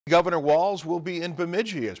Governor Walz will be in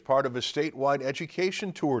Bemidji as part of a statewide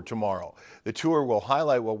education tour tomorrow. The tour will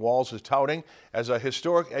highlight what Walz is touting as a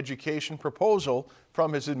historic education proposal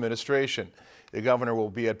from his administration. The governor will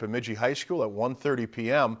be at Bemidji High School at 1:30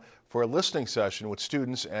 p.m. for a listening session with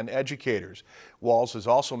students and educators. Walz is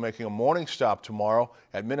also making a morning stop tomorrow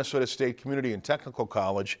at Minnesota State Community and Technical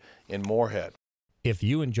College in Moorhead. If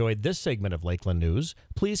you enjoyed this segment of Lakeland News,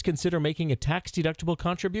 please consider making a tax-deductible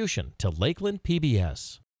contribution to Lakeland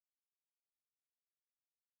PBS.